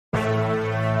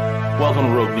Welcome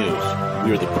to Rogue News.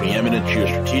 We are the preeminent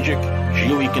geostrategic,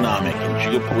 geoeconomic, and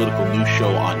geopolitical news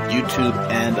show on YouTube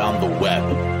and on the web.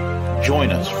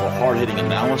 Join us for hard-hitting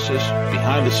analysis,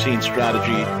 behind-the-scenes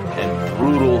strategy, and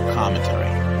brutal commentary.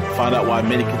 Find out why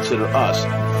many consider us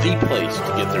the place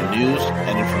to get their news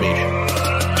and information.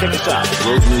 Check us out,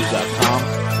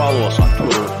 roguenews.com. Follow us on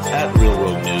Twitter at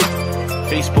RealRogueNews,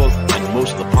 Facebook, and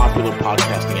most of the popular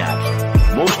podcasting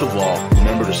apps. Most of all,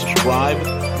 remember to subscribe,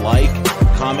 like,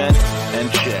 comment,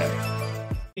 and share.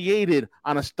 Created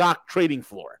on a stock trading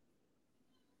floor.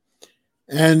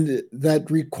 And that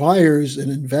requires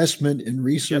an investment in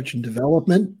research and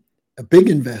development, a big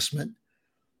investment.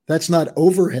 That's not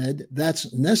overhead,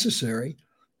 that's necessary.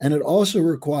 And it also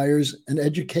requires an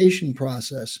education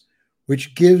process,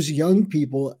 which gives young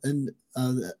people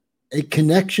a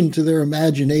connection to their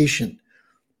imagination,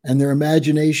 and their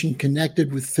imagination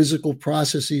connected with physical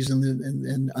processes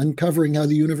and uncovering how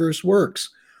the universe works.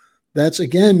 That's,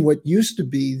 again, what used to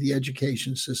be the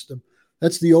education system.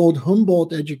 That's the old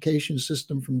Humboldt education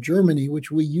system from Germany,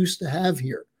 which we used to have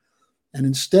here. And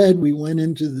instead, we went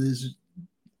into this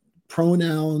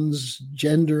pronouns,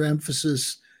 gender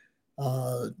emphasis,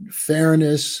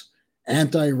 fairness,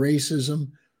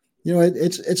 anti-racism. You know,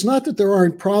 it's not that there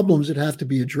aren't problems that have to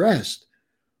be addressed,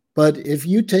 but if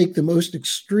you take the most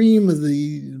extreme of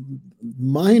the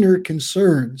minor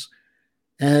concerns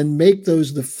and make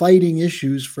those the fighting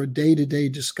issues for day-to-day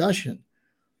discussion,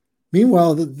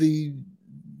 meanwhile, the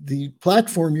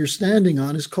platform you're standing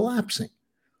on is collapsing.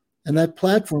 And that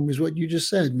platform is what you just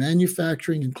said,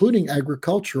 manufacturing, including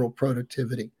agricultural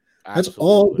productivity. That's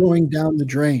all going down the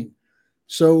drain.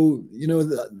 So, you know,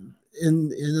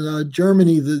 in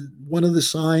Germany, one of the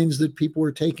signs that people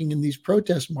were taking in these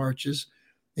protest marches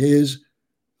is,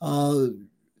 no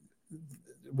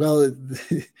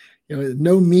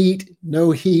meat,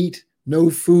 no heat, no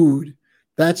food.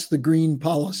 That's the green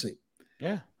policy.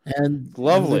 Yeah. And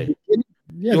lovely.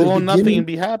 You'll own nothing and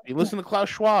be happy. Listen to Klaus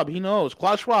Schwab. He knows.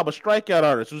 Klaus Schwab, a strikeout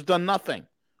artist who's done nothing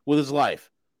with his life.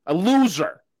 A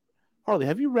loser. Harley,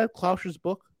 have you read Klaus's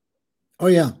book? Oh,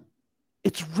 yeah.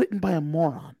 It's written by a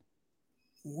moron.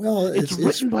 Well, it's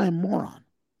written by a moron.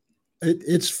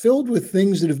 It's filled with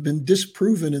things that have been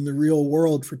disproven in the real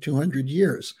world for 200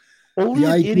 years. Only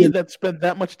an idiot that spent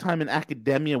that much time in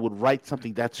academia would write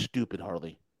something that stupid,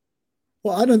 Harley.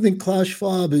 Well, I don't think Klaus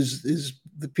Schwab is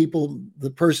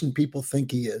the person people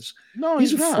think he is. No,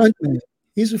 he's a front man.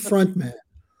 He's a front man,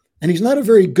 and he's not a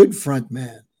very good front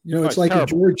man. You know, it's like if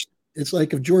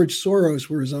George Soros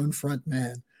were his own front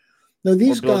man. No,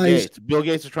 these guys. Bill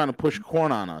Gates is trying to push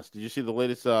corn on us. Did you see the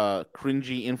latest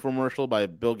cringy infomercial by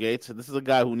Bill Gates? This is a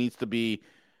guy who needs to be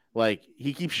like,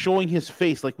 he keeps showing his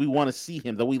face like we want to see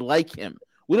him, that we like him.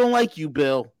 We don't like you,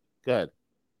 Bill. Go ahead.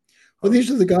 Well,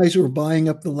 these are the guys who are buying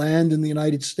up the land in the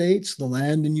United States, the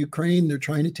land in Ukraine. They're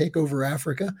trying to take over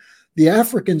Africa. The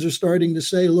Africans are starting to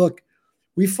say, look,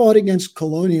 we fought against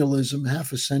colonialism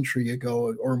half a century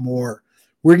ago or more.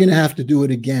 We're going to have to do it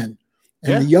again.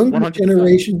 And the younger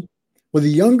 100%. The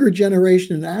younger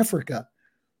generation in Africa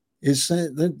is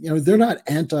saying that, you know, they're not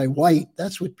anti-white.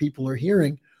 That's what people are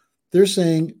hearing. They're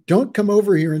saying, don't come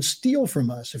over here and steal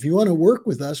from us. If you want to work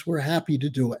with us, we're happy to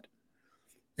do it.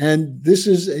 And this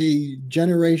is a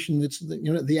generation that's,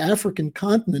 you know, the African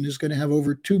continent is going to have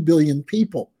over 2 billion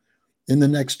people in the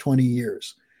next 20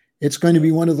 years. It's going to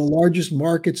be one of the largest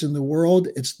markets in the world.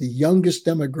 It's the youngest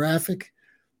demographic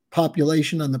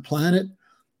population on the planet.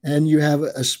 And you have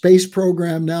a space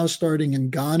program now starting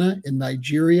in Ghana, in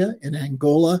Nigeria, in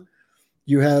Angola.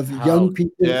 You have young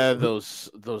people. Yeah, those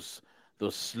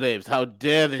slaves. How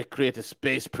dare they create a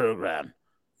space program?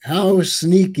 How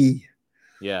sneaky.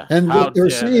 Yeah. And what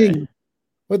they're saying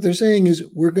is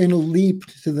we're going to leap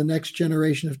to the next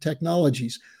generation of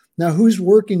technologies. Now, who's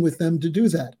working with them to do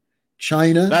that?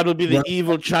 China. That would be the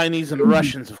evil Chinese and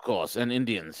Russians, of course, and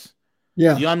Indians.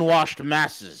 Yeah. The unwashed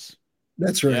masses.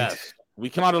 That's right. Yes. We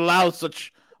cannot allow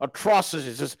such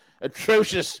atrocities, this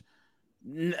atrocious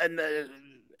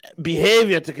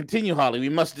behavior to continue, Harley. We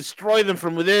must destroy them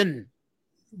from within.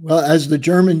 Well, as the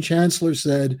German chancellor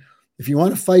said, if you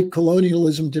want to fight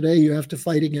colonialism today, you have to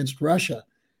fight against Russia.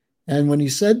 And when he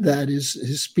said that, his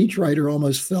speechwriter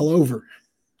almost fell over.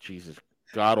 Jesus,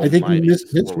 God Almighty. I think he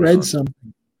misread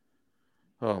something.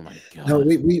 Oh, my God. No,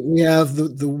 we have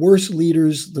the worst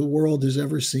leaders the world has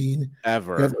ever seen.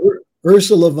 Ever. We have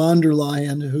Ursula von der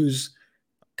Leyen, whose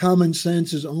common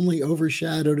sense is only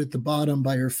overshadowed at the bottom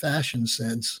by her fashion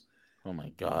sense. Oh, my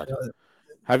God.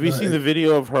 Have you seen the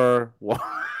video of her?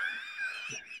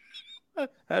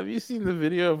 Have you seen the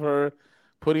video of her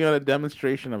putting on a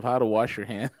demonstration of how to wash your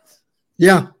hands?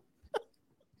 Yeah.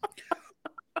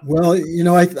 Well,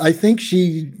 I think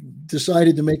she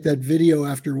decided to make that video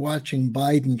after watching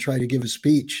Biden try to give a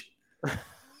speech.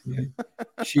 Yeah.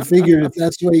 She figured if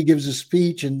that's the way he gives a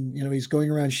speech and he's going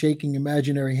around shaking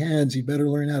imaginary hands, he better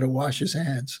learn how to wash his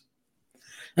hands.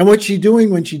 And what's she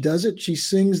doing when she does it? She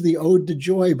sings the Ode to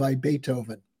Joy by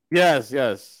Beethoven. Yes.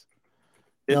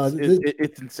 No,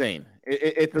 It's insane.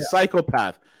 It's a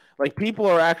psychopath. Like people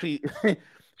are actually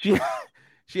she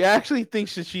she actually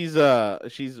thinks that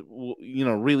she's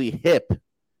really hip,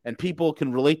 and people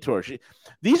can relate to her.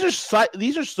 These are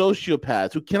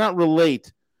sociopaths who cannot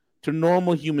relate to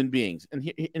normal human beings. And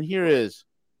here is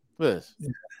this. Yeah.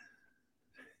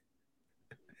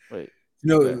 Wait.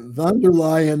 Von der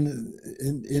Leyen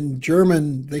in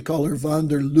German they call her von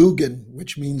der Lügen,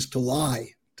 which means to lie,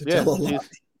 to tell a lie.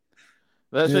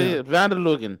 That's right, Van der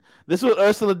Lügen. This is what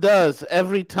Ursula does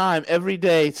every time, every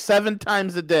day, 7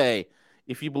 times a day,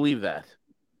 if you believe that.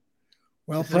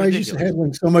 Well, probably she's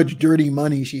handling so much dirty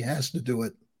money, she has to do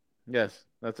it. Yes,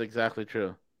 that's exactly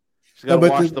true. She's got to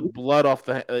wash the blood off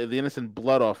the innocent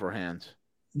blood off her hands.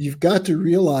 You've got to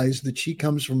realize that she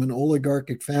comes from an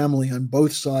oligarchic family on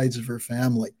both sides of her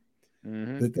family,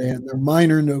 that they're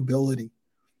minor nobility.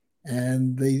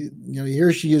 And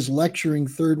here she is lecturing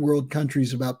third world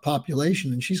countries about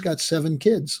population, and she's got 7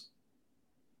 kids.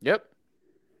 Yep.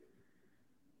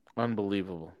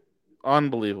 Unbelievable.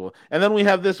 And then we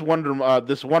have this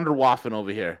Wonderwaffen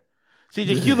over here.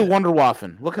 CJ, cue the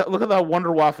Wonderwaffen. Look at how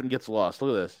Wonderwaffen gets lost.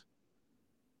 Look at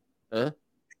this.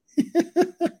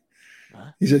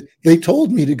 He said, they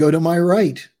told me to go to my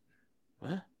right.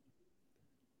 What?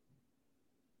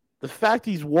 The fact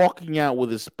he's walking out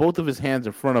with both of his hands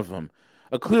in front of him,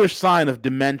 a clear sign of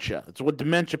dementia. It's what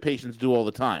dementia patients do all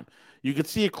the time. You can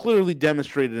see it clearly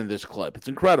demonstrated in this clip. It's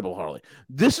incredible, Harley.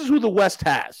 This is who the West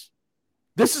has.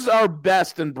 This is our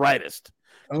best and brightest.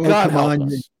 Oh, God help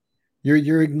us.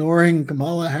 You're ignoring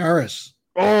Kamala Harris.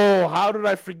 Oh, how did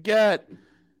I forget? Did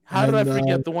I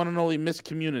forget the one and only Miss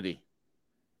Community?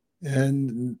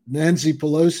 And Nancy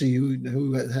Pelosi,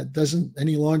 who doesn't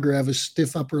any longer have a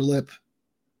stiff upper lip.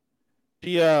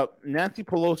 Nancy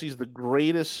Pelosi is the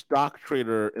greatest stock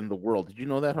trader in the world. Did you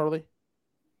know that, Harley?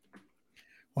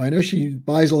 Well, I know she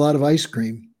buys a lot of ice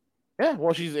cream. Yeah,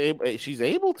 well, she's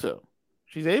able to.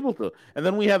 And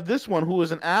then we have this one who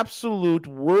is an absolute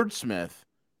wordsmith.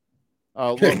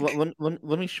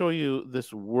 Let me show you this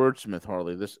wordsmith,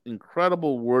 Harley. This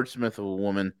incredible wordsmith of a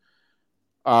woman.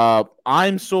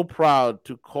 I'm so proud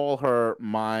to call her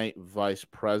my vice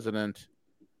president.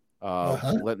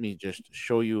 Let me just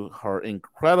show you her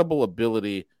incredible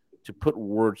ability to put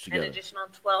words together. An additional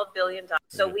 $12 billion.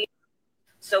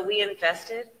 So we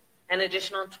invested an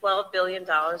additional $12 billion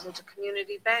into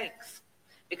community banks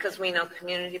because we know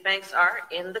community banks are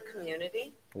in the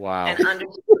community. Wow. And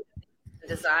understand the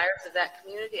desires of that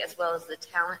community as well as the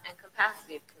talent and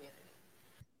capacity of community.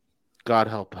 God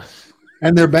help us.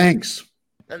 And their banks.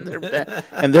 And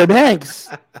their banks.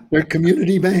 They're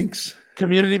community banks.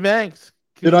 Community banks.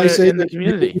 Did I say in the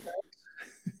community?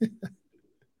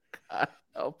 God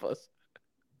help us.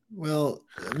 Well,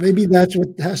 maybe that's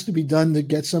what has to be done to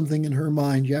get something in her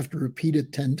mind. You have to repeat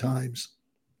it 10 times.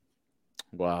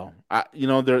 Wow.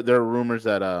 There are rumors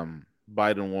that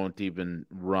Biden won't even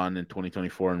run in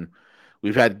 2024, and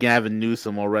we've had Gavin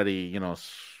Newsom already,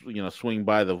 swing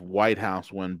by the White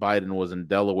House when Biden was in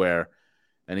Delaware,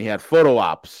 and he had photo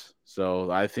ops.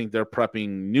 So I think they're prepping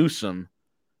Newsom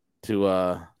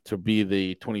to be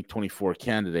the 2024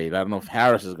 candidate. I don't know if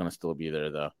Harris is going to still be there,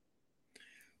 though.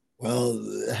 Well,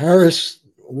 Harris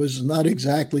was not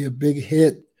exactly a big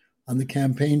hit on the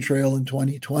campaign trail in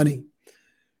 2020.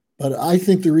 But I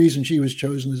think the reason she was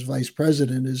chosen as vice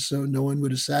president is so no one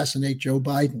would assassinate Joe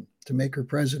Biden to make her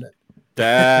president.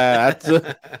 That's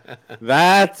a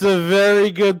very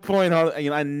good point.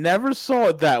 I never saw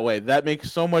it that way. That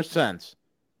makes so much sense.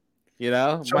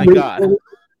 So my God.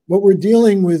 What we're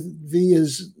dealing with, V,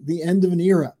 is the end of an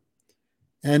era.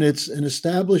 And it's an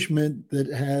establishment that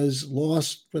has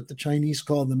lost what the Chinese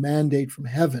call the mandate from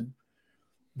heaven.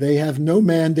 They have no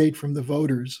mandate from the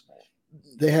voters.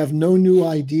 They have no new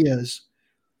ideas,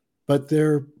 but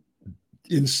they're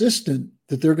insistent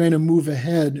that they're going to move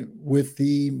ahead with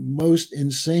the most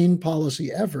insane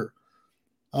policy ever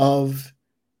of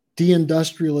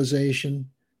deindustrialization,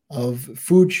 of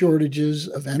food shortages,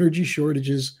 of energy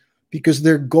shortages, because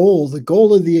the goal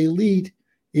of the elite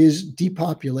is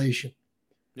depopulation.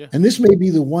 Yeah. And this may be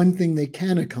the one thing they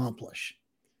can accomplish.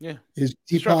 Yeah. Is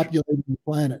depopulating the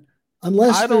planet.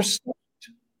 Unless they're stopped.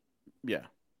 Yeah.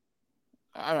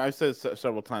 I've said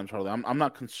several times, Harley, I'm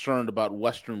not concerned about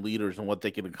Western leaders and what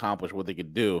they can accomplish, what they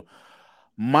could do.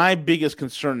 My biggest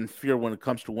concern and fear when it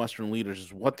comes to Western leaders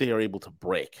is what they are able to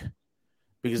break,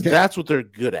 because Yeah. that's what they're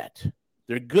good at.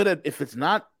 They're good at if it's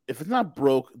not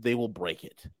broke, they will break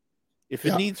it. If it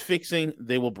Yeah. needs fixing,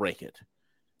 they will break it.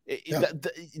 Yeah.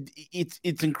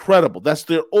 It's incredible. That's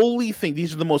their only thing.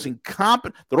 These are the most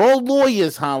incompetent. They're all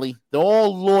lawyers, Holly. They're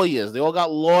all lawyers. They all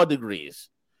got law degrees,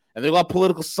 and they got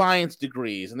political science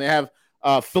degrees, and they have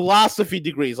philosophy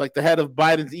degrees, like the head of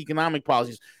Biden's economic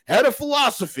policies, head of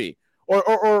philosophy,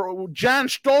 or John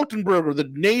Stoltenberg,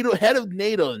 the head of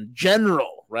NATO in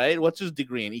general, right? What's his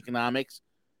degree in economics?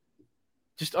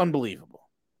 Just unbelievable.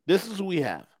 This is what we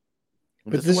have.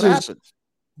 But this is what happens.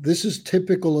 This is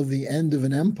typical of the end of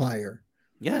an empire.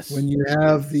 Yes. When you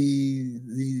have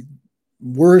the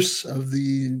worst of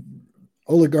the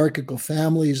oligarchical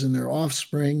families and their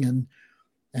offspring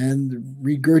and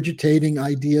regurgitating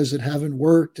ideas that haven't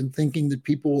worked and thinking that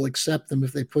people will accept them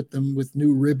if they put them with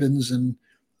new ribbons and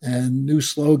new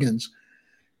slogans.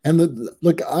 And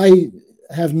look, I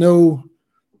have no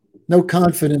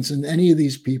confidence in any of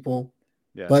these people,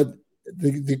 but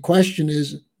the question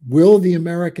is, will the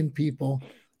American people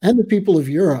and the people of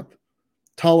Europe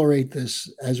tolerate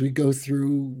this as we go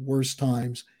through worse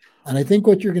times? And I think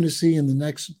what you're going to see in the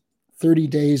next 30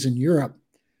 days in Europe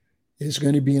is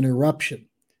going to be an eruption.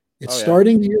 It's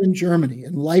starting here in Germany,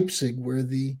 in Leipzig, where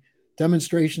the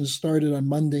demonstrations started on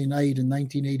Monday night in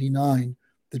 1989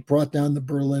 that brought down the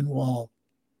Berlin Wall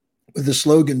with the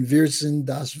slogan, Wir sind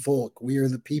das Volk, we are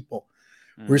the people.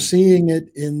 We're seeing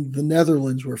it in the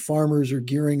Netherlands, where farmers are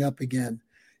gearing up again.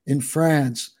 In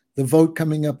France, the vote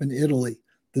coming up in Italy,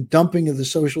 the dumping of the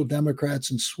Social Democrats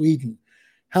in Sweden.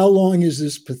 How long is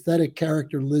this pathetic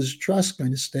character Liz Truss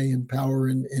going to stay in power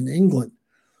in England?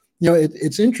 You know,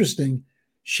 it's interesting.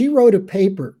 She wrote a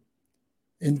paper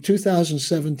in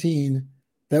 2017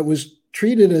 that was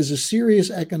treated as a serious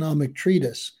economic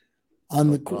treatise on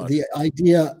the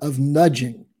idea of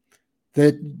nudging,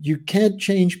 that you can't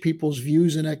change people's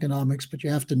views in economics, but you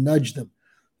have to nudge them.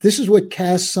 This is what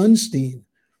Cass Sunstein,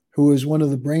 who is one of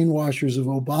the brainwashers of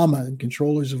Obama and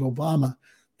controllers of Obama,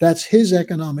 that's his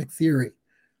economic theory.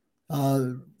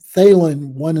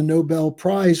 Thalen won a Nobel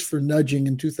Prize for nudging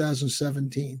in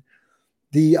 2017.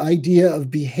 The idea of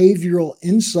behavioral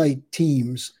insight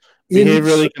teams.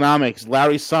 Behavioral economics,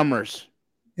 Larry Summers.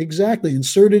 Exactly,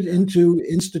 inserted into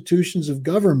institutions of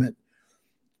government,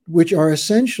 which are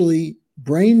essentially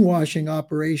brainwashing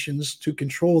operations to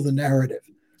control the narrative.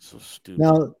 So stupid.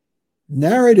 Now,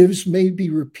 narratives may be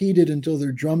repeated until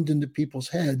they're drummed into people's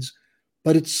heads,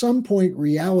 but at some point,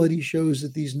 reality shows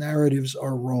that these narratives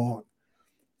are wrong.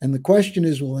 And the question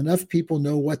is, will enough people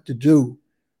know what to do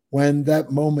when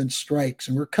that moment strikes?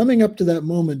 And we're coming up to that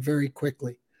moment very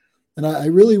quickly. And I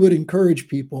really would encourage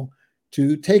people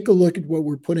to take a look at what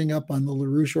we're putting up on the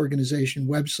LaRouche Organization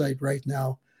website right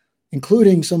now,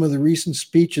 including some of the recent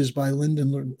speeches by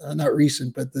Lyndon, not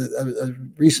recent, but a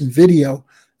recent video,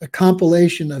 a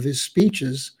compilation of his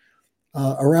speeches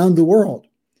around the world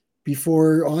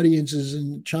before audiences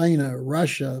in China,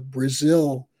 Russia,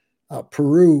 Brazil,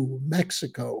 Peru,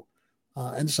 Mexico,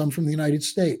 and some from the United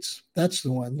States. That's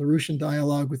the one, LaRouche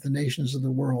Dialogue with the Nations of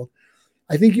the World.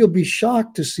 I think you'll be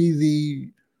shocked to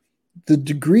see the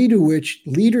degree to which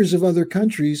leaders of other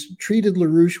countries treated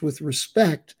LaRouche with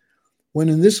respect, when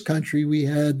in this country we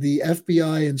had the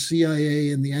FBI and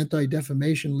CIA and the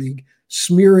Anti-Defamation League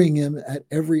smearing him at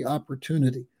every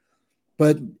opportunity.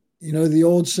 But, you know, the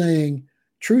old saying,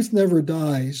 truth never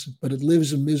dies, but it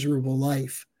lives a miserable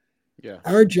life. Yeah.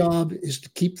 Our job is to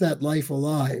keep that life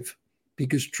alive,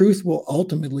 because truth will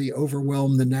ultimately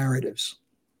overwhelm the narratives.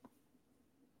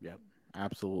 Yep,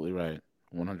 absolutely right.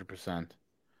 100%.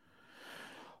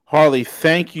 Harley,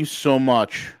 thank you so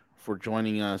much for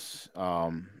joining us.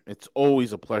 It's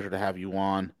always a pleasure to have you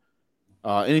on.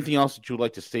 Anything else that you would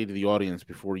like to say to the audience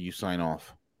before you sign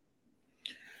off?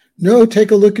 No,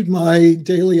 take a look at my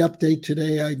daily update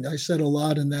today. I said a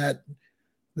lot in that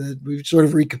we've sort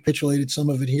of recapitulated some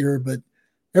of it here, but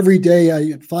every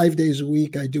day, 5 days a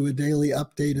week, I do a daily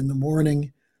update in the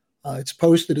morning. It's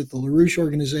posted at the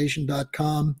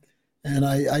LaRoucheOrganization.com. And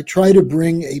I try to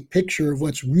bring a picture of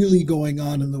what's really going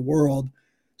on in the world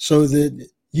so that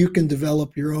you can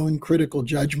develop your own critical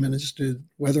judgment as to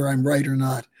whether I'm right or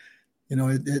not. You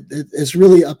know, it's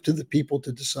really up to the people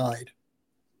to decide.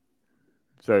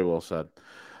 Very well said.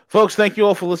 Folks, thank you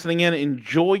all for listening in.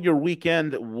 Enjoy your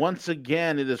weekend. Once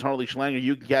again, it is Harley Schlanger.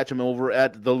 You can catch him over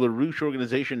at the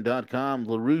LaRoucheOrganization.com,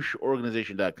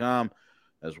 LaRoucheOrganization.com,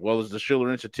 as well as the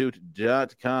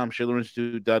SchillerInstitute.com,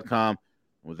 SchillerInstitute.com.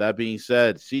 With that being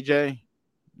said, CJ,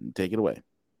 take it away.